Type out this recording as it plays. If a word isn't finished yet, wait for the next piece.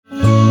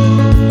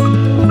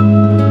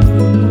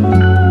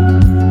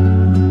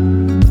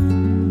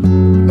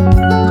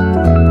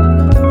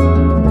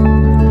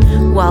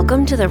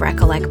to the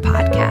Recollect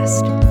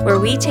podcast, where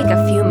we take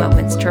a few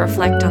moments to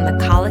reflect on the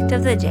collect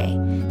of the day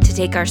to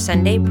take our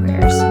Sunday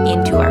prayers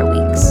into our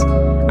weeks.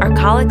 Our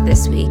collect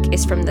this week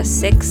is from the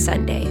sixth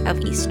Sunday of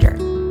Easter.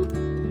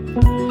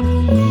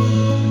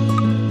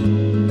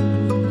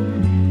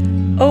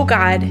 O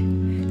God,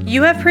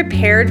 you have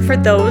prepared for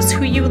those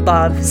who you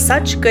love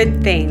such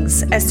good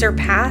things as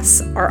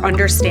surpass our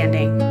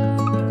understanding.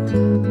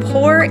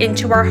 Pour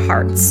into our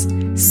hearts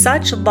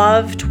such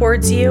love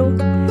towards you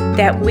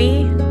that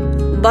we,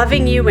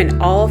 loving you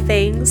in all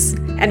things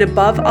and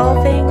above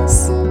all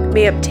things,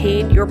 may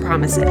obtain your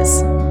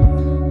promises,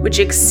 which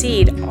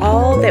exceed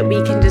all that we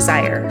can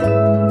desire.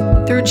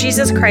 Through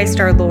Jesus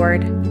Christ our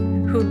Lord,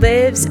 who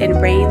lives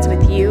and reigns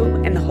with you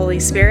and the Holy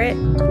Spirit,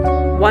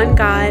 one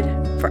God,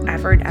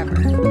 forever and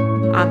ever.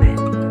 Amen.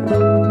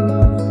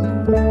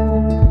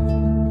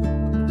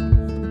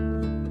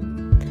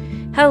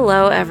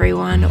 Hello,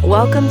 everyone.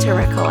 Welcome to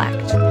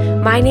Recollect.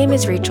 My name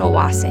is Rachel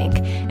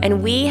Wassink,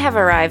 and we have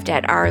arrived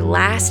at our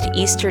last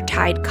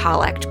Eastertide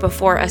Collect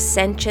before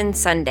Ascension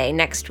Sunday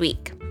next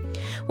week.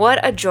 What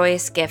a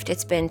joyous gift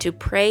it's been to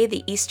pray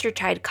the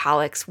Eastertide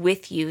Collects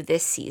with you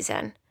this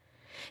season.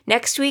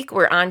 Next week,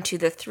 we're on to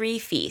the three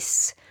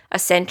feasts,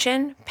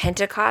 Ascension,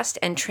 Pentecost,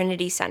 and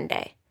Trinity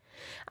Sunday.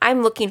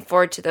 I'm looking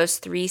forward to those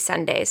 3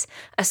 Sundays,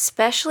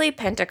 especially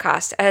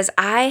Pentecost, as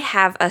I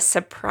have a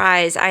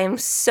surprise I am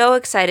so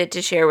excited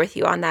to share with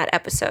you on that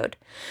episode.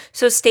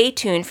 So stay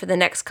tuned for the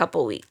next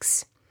couple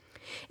weeks.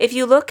 If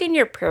you look in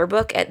your prayer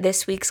book at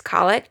this week's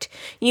collect,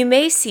 you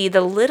may see the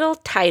little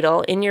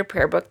title in your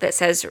prayer book that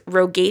says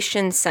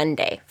Rogation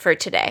Sunday for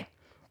today.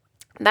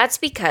 That's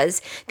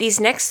because these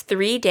next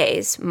 3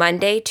 days,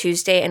 Monday,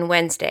 Tuesday, and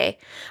Wednesday,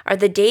 are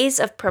the days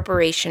of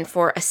preparation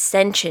for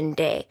Ascension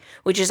Day,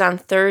 which is on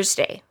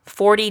Thursday,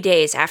 40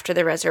 days after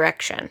the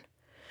resurrection.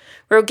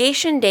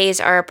 Rogation days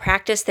are a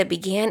practice that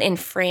began in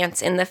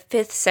France in the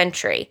 5th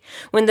century,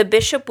 when the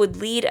bishop would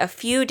lead a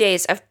few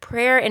days of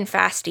prayer and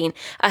fasting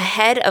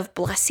ahead of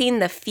blessing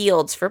the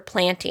fields for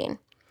planting.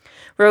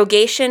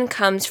 Rogation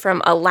comes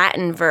from a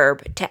Latin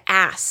verb, to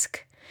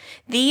ask.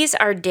 These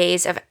are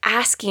days of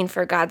asking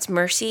for God's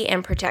mercy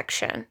and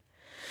protection.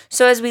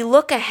 So as we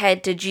look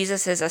ahead to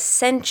Jesus'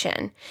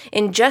 ascension,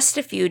 in just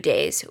a few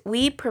days,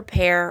 we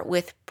prepare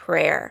with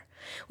prayer.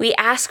 We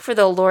ask for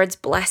the Lord's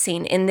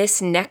blessing in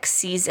this next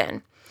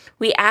season.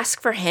 We ask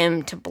for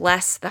Him to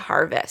bless the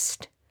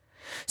harvest.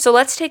 So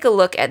let's take a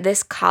look at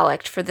this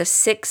collect for the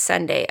 6th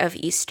Sunday of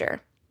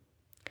Easter.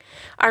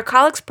 Our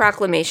collect's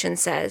proclamation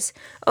says,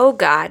 O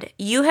God,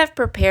 you have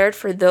prepared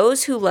for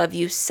those who love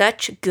you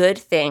such good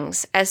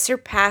things as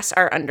surpass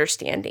our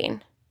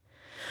understanding.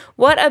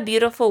 What a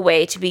beautiful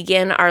way to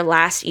begin our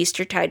last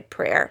Eastertide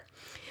prayer,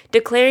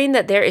 declaring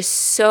that there is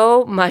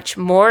so much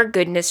more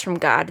goodness from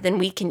God than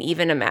we can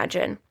even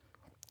imagine.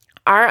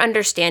 Our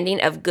understanding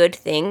of good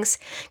things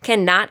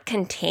cannot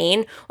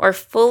contain or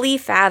fully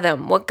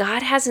fathom what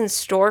God has in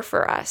store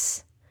for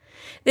us.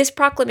 This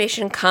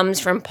proclamation comes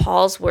from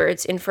Paul's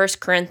words in 1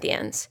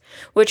 Corinthians,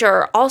 which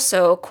are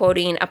also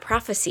quoting a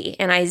prophecy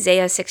in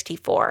Isaiah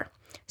 64,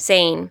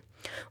 saying,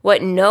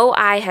 What no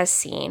eye has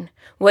seen,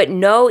 what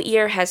no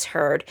ear has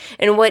heard,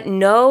 and what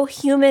no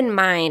human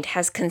mind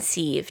has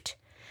conceived,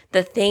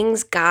 the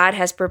things God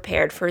has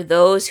prepared for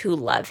those who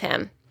love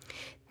Him.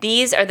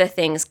 These are the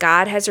things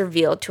God has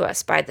revealed to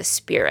us by the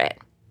Spirit.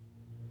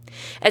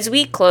 As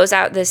we close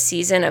out this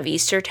season of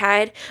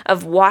Eastertide,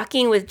 of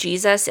walking with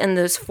Jesus in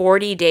those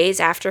 40 days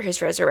after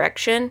His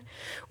resurrection,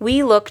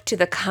 we look to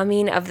the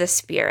coming of the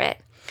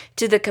Spirit,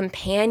 to the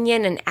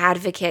companion and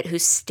advocate who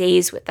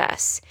stays with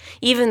us,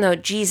 even though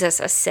Jesus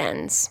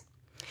ascends.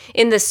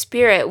 In the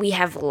Spirit, we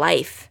have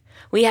life.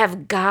 We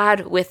have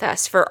God with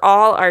us for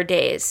all our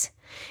days.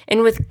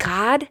 And with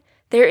God,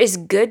 there is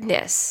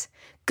goodness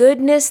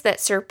that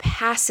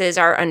surpasses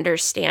our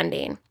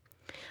understanding.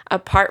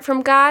 Apart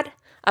from God,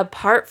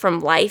 apart from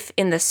life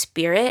in the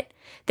Spirit,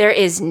 there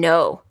is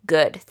no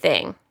good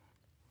thing.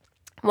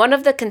 One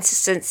of the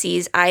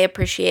consistencies I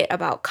appreciate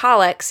about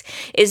collects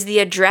is the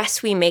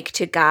address we make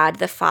to God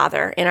the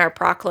Father in our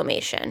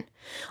proclamation,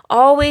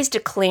 always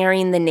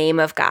declaring the name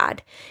of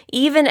God,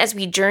 even as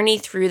we journey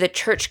through the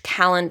church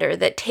calendar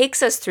that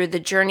takes us through the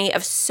journey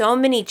of so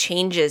many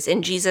changes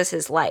in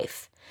Jesus'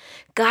 life.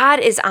 God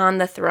is on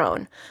the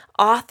throne,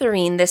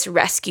 authoring this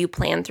rescue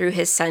plan through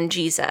His Son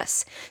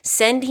Jesus,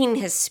 sending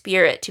His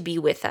Spirit to be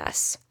with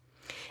us.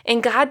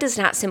 And God does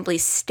not simply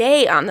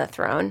stay on the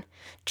throne.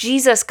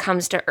 Jesus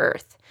comes to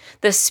earth.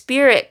 The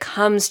Spirit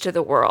comes to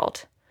the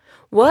world.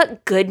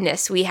 What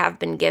goodness we have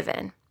been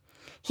given.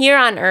 Here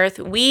on earth,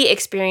 we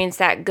experience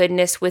that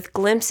goodness with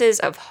glimpses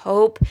of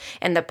hope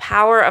and the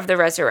power of the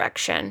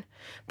resurrection,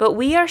 but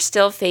we are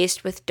still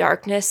faced with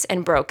darkness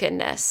and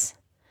brokenness.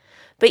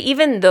 But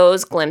even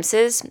those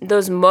glimpses,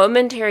 those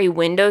momentary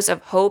windows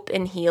of hope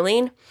and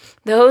healing,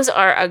 those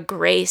are a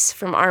grace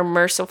from our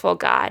merciful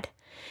God.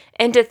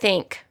 And to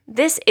think,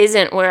 this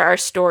isn't where our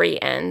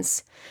story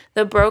ends.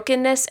 The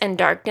brokenness and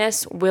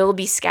darkness will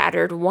be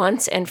scattered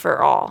once and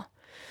for all.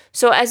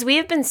 So as we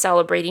have been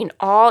celebrating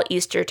all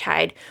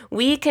Eastertide,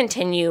 we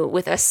continue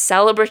with a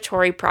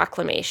celebratory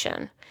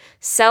proclamation,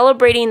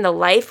 celebrating the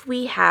life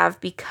we have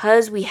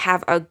because we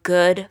have a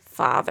good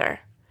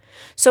Father.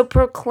 So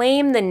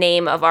proclaim the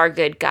name of our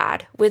good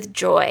God with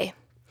joy.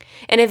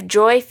 And if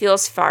joy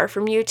feels far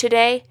from you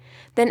today,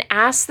 then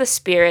ask the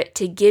Spirit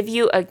to give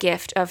you a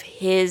gift of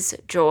His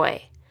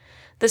joy.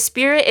 The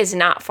Spirit is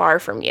not far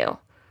from you.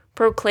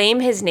 Proclaim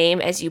His name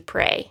as you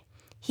pray.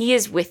 He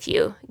is with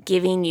you,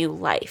 giving you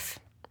life.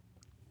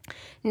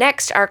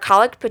 Next, our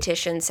collect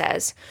petition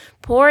says,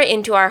 pour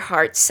into our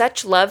hearts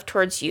such love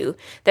towards you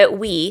that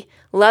we,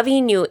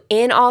 loving you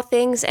in all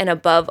things and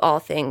above all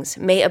things,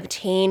 may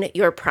obtain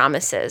your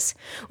promises,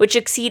 which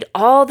exceed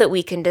all that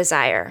we can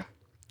desire.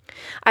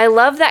 I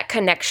love that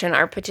connection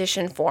our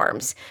petition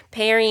forms,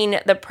 pairing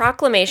the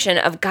proclamation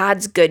of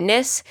God's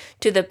goodness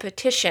to the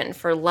petition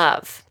for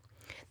love.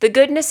 The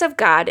goodness of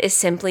God is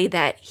simply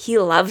that He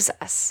loves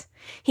us.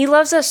 He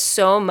loves us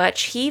so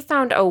much, He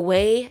found a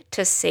way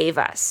to save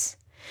us.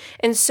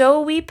 And so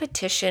we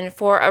petition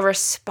for a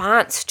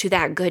response to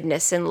that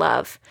goodness and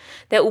love,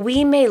 that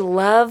we may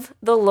love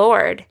the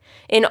Lord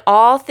in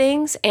all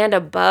things and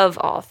above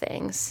all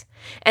things,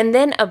 and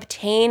then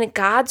obtain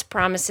God's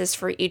promises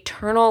for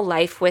eternal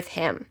life with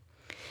Him.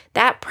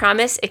 That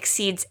promise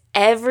exceeds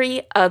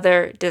every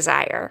other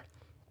desire.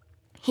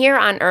 Here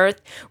on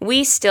earth,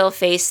 we still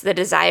face the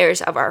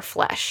desires of our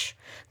flesh,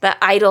 the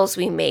idols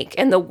we make,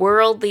 and the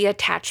worldly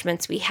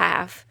attachments we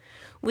have.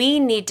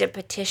 We need to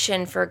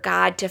petition for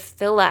God to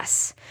fill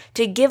us,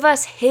 to give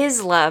us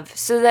His love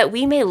so that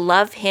we may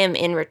love Him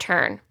in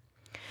return.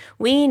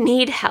 We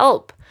need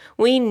help.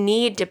 We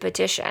need to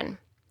petition.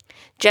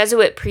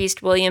 Jesuit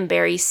priest William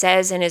Barry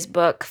says in his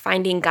book,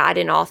 Finding God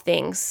in All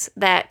Things,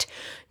 that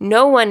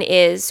no one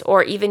is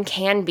or even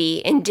can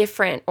be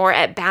indifferent or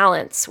at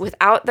balance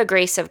without the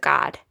grace of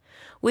God.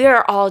 We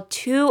are all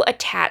too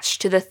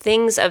attached to the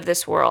things of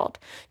this world,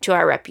 to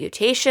our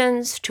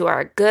reputations, to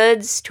our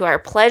goods, to our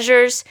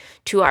pleasures,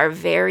 to our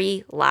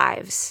very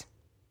lives.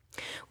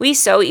 We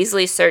so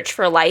easily search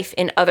for life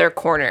in other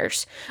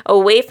corners,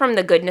 away from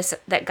the goodness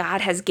that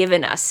God has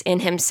given us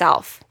in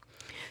Himself.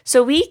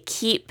 So we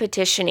keep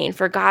petitioning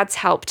for God's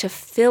help to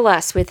fill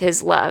us with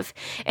His love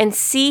and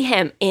see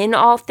Him in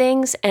all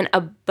things and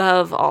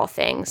above all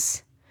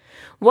things.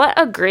 What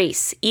a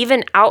grace,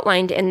 even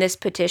outlined in this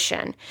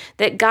petition,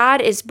 that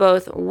God is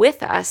both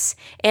with us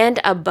and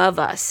above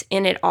us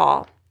in it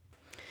all.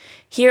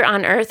 Here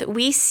on earth,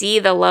 we see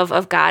the love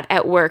of God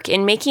at work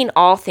in making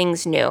all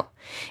things new,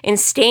 in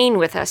staying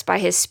with us by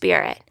His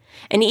Spirit.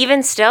 And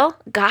even still,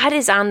 God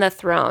is on the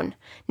throne,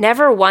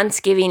 never once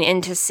giving in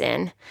to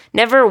sin,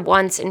 never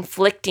once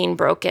inflicting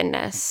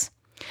brokenness.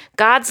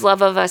 God's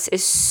love of us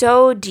is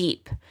so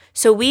deep,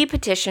 so we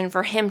petition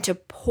for Him to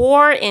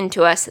pour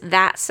into us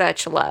that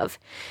such love.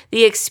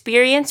 The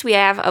experience we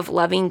have of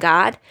loving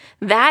God,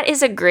 that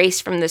is a grace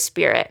from the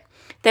Spirit.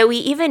 That we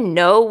even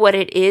know what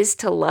it is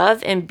to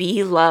love and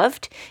be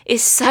loved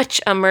is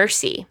such a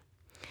mercy.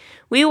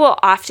 We will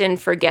often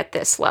forget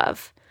this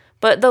love,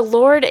 but the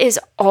Lord is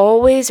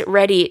always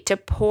ready to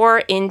pour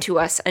into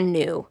us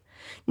anew.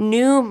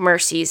 New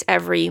mercies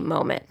every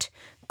moment,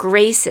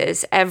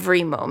 graces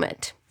every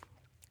moment.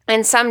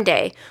 And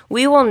someday,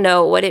 we will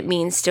know what it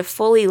means to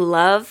fully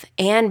love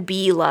and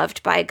be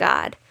loved by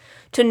God,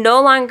 to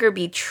no longer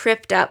be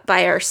tripped up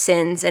by our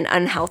sins and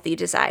unhealthy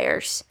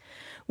desires.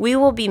 We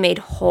will be made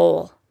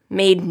whole,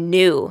 made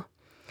new.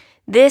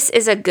 This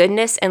is a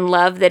goodness and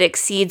love that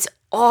exceeds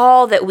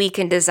all that we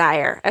can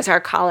desire, as our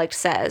collect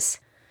says.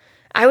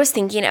 I was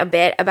thinking a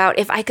bit about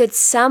if I could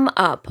sum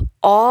up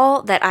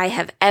all that I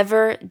have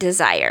ever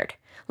desired,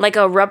 like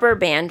a rubber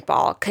band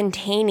ball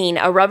containing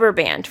a rubber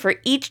band for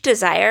each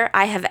desire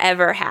I have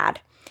ever had.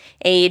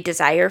 A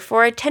desire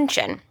for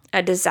attention,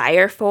 a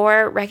desire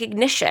for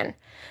recognition,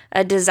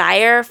 a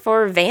desire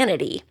for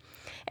vanity.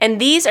 And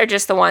these are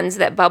just the ones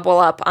that bubble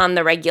up on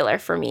the regular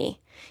for me.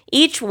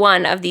 Each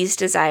one of these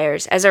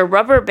desires as a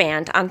rubber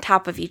band on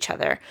top of each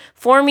other,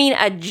 forming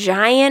a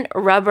giant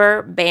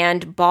rubber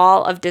band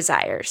ball of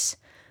desires.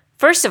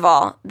 First of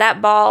all,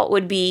 that ball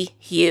would be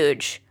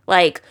huge,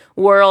 like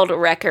world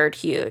record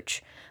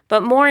huge.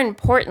 But more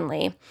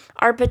importantly,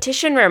 our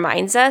petition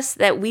reminds us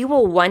that we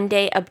will one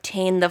day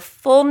obtain the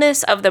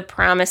fullness of the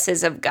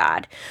promises of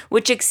God,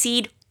 which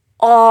exceed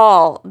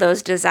all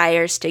those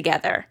desires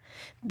together,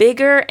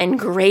 bigger and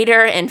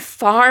greater and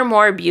far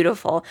more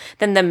beautiful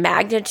than the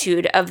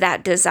magnitude of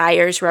that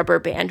desires rubber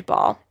band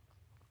ball.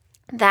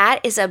 That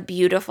is a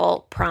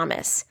beautiful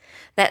promise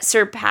that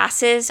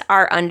surpasses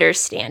our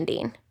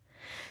understanding.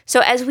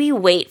 So as we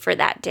wait for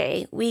that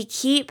day, we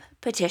keep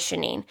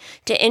petitioning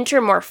to enter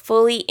more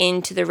fully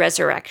into the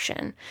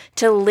resurrection,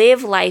 to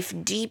live life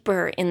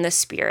deeper in the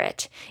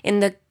Spirit, in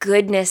the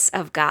goodness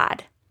of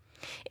God.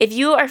 If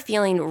you are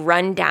feeling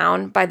run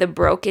down by the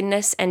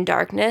brokenness and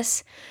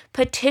darkness,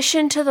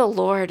 petition to the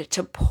Lord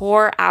to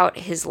pour out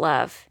His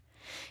love.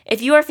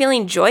 If you are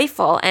feeling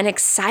joyful and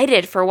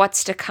excited for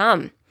what's to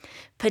come,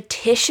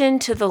 petition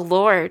to the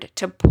Lord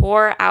to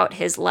pour out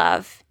His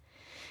love.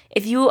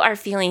 If you are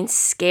feeling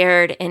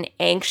scared and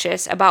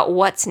anxious about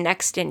what's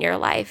next in your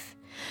life,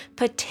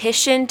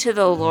 petition to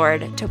the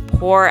Lord to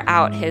pour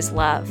out His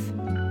love.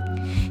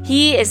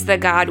 He is the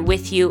God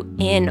with you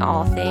in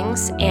all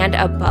things and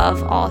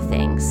above all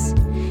things.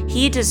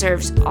 He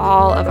deserves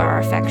all of our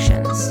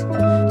affections.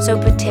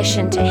 So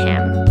petition to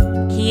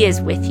Him. He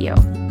is with you.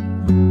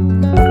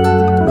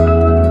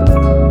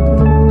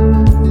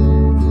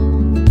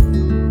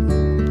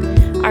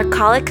 Our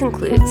collect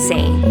concludes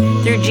saying,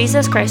 through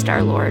Jesus Christ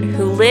our Lord,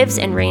 who lives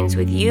and reigns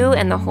with you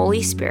and the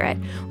Holy Spirit,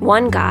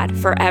 one God,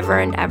 forever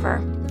and ever.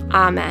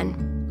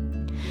 Amen.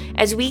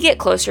 As we get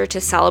closer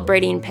to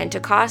celebrating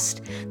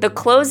Pentecost, the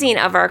closing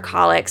of our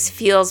collects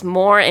feels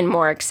more and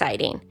more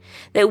exciting.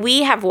 That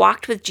we have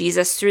walked with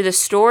Jesus through the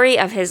story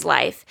of His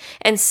life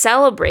and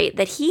celebrate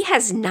that He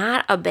has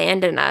not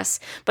abandoned us,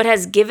 but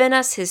has given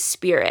us His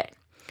Spirit.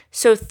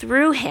 So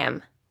through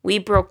Him, we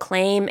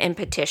proclaim and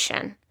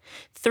petition.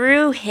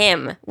 Through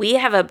Him, we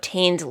have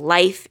obtained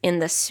life in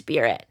the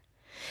Spirit.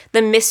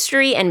 The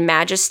mystery and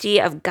majesty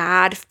of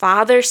God,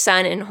 Father,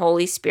 Son, and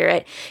Holy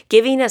Spirit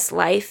giving us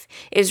life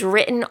is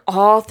written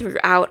all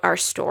throughout our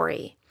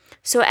story.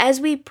 So as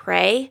we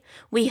pray,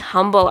 we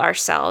humble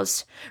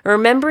ourselves,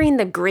 remembering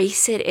the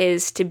grace it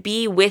is to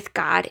be with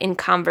God in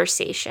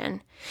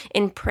conversation,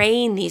 in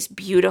praying these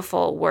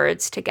beautiful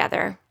words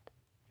together.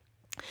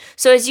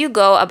 So as you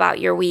go about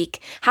your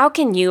week, how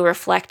can you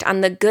reflect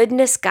on the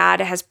goodness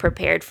God has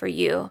prepared for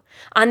you,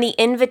 on the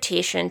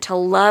invitation to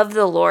love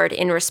the Lord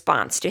in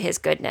response to His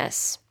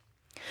goodness?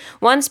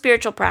 One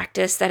spiritual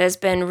practice that has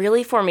been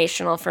really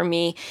formational for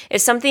me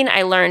is something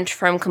I learned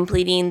from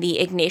completing the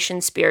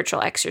Ignatian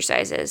spiritual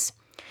exercises.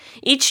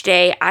 Each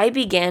day, I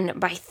begin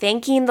by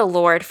thanking the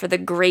Lord for the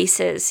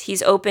graces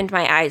He's opened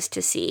my eyes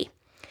to see.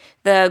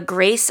 The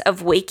grace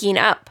of waking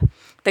up,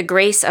 the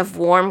grace of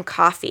warm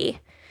coffee,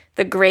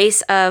 the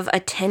grace of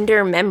a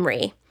tender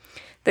memory,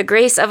 the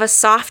grace of a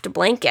soft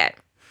blanket,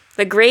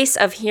 the grace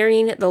of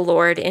hearing the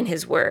Lord in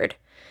His word.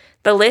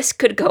 The list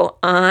could go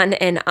on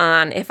and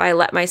on if I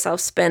let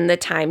myself spend the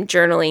time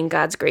journaling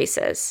God's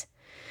graces.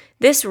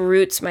 This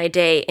roots my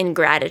day in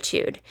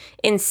gratitude,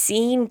 in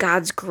seeing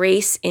God's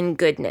grace in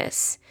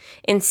goodness,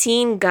 in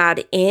seeing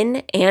God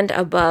in and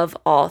above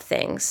all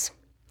things.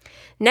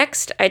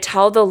 Next, I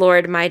tell the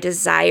Lord my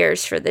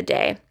desires for the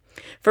day,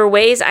 for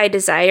ways I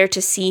desire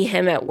to see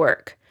Him at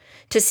work,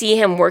 to see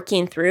Him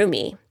working through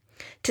me,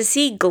 to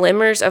see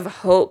glimmers of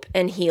hope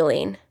and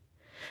healing.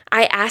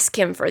 I ask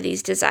Him for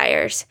these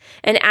desires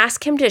and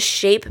ask Him to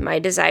shape my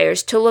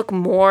desires to look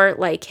more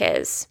like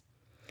His.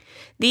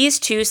 These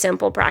two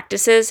simple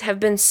practices have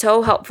been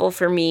so helpful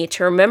for me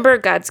to remember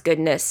God's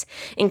goodness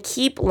and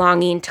keep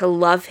longing to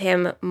love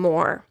Him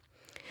more.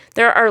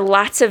 There are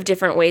lots of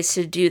different ways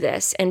to do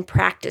this and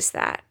practice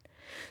that.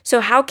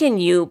 So how can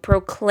you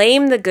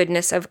proclaim the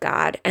goodness of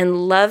God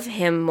and love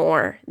Him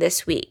more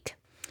this week?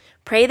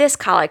 Pray this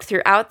collect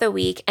throughout the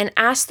week and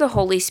ask the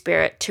Holy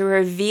Spirit to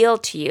reveal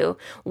to you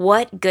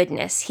what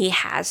goodness He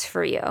has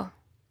for you.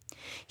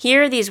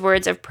 Hear these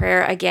words of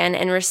prayer again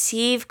and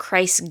receive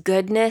Christ's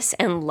goodness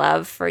and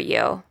love for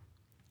you.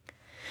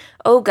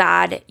 O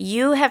God,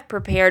 you have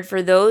prepared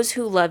for those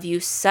who love you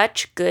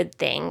such good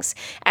things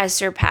as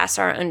surpass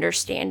our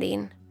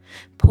understanding.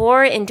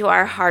 Pour into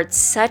our hearts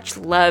such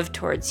love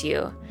towards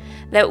you,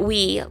 that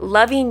we,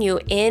 loving you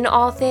in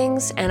all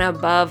things and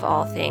above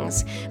all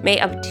things, may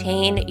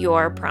obtain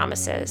your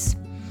promises,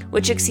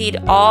 which exceed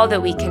all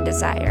that we can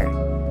desire.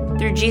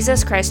 Through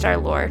Jesus Christ our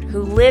Lord,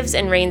 who lives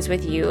and reigns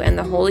with you and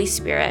the Holy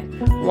Spirit,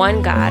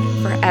 one God,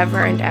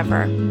 forever and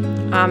ever.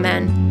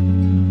 Amen.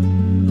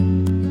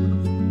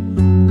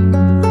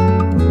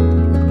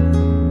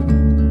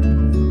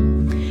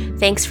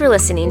 Thanks for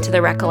listening to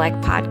the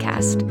Recollect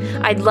podcast.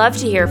 I'd love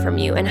to hear from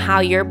you and how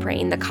you're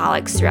praying the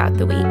collects throughout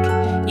the week.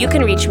 You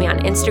can reach me on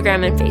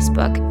Instagram and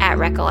Facebook at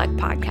Recollect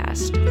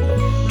Podcast.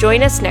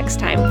 Join us next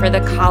time for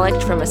the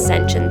Collect from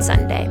Ascension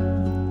Sunday.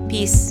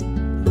 Peace.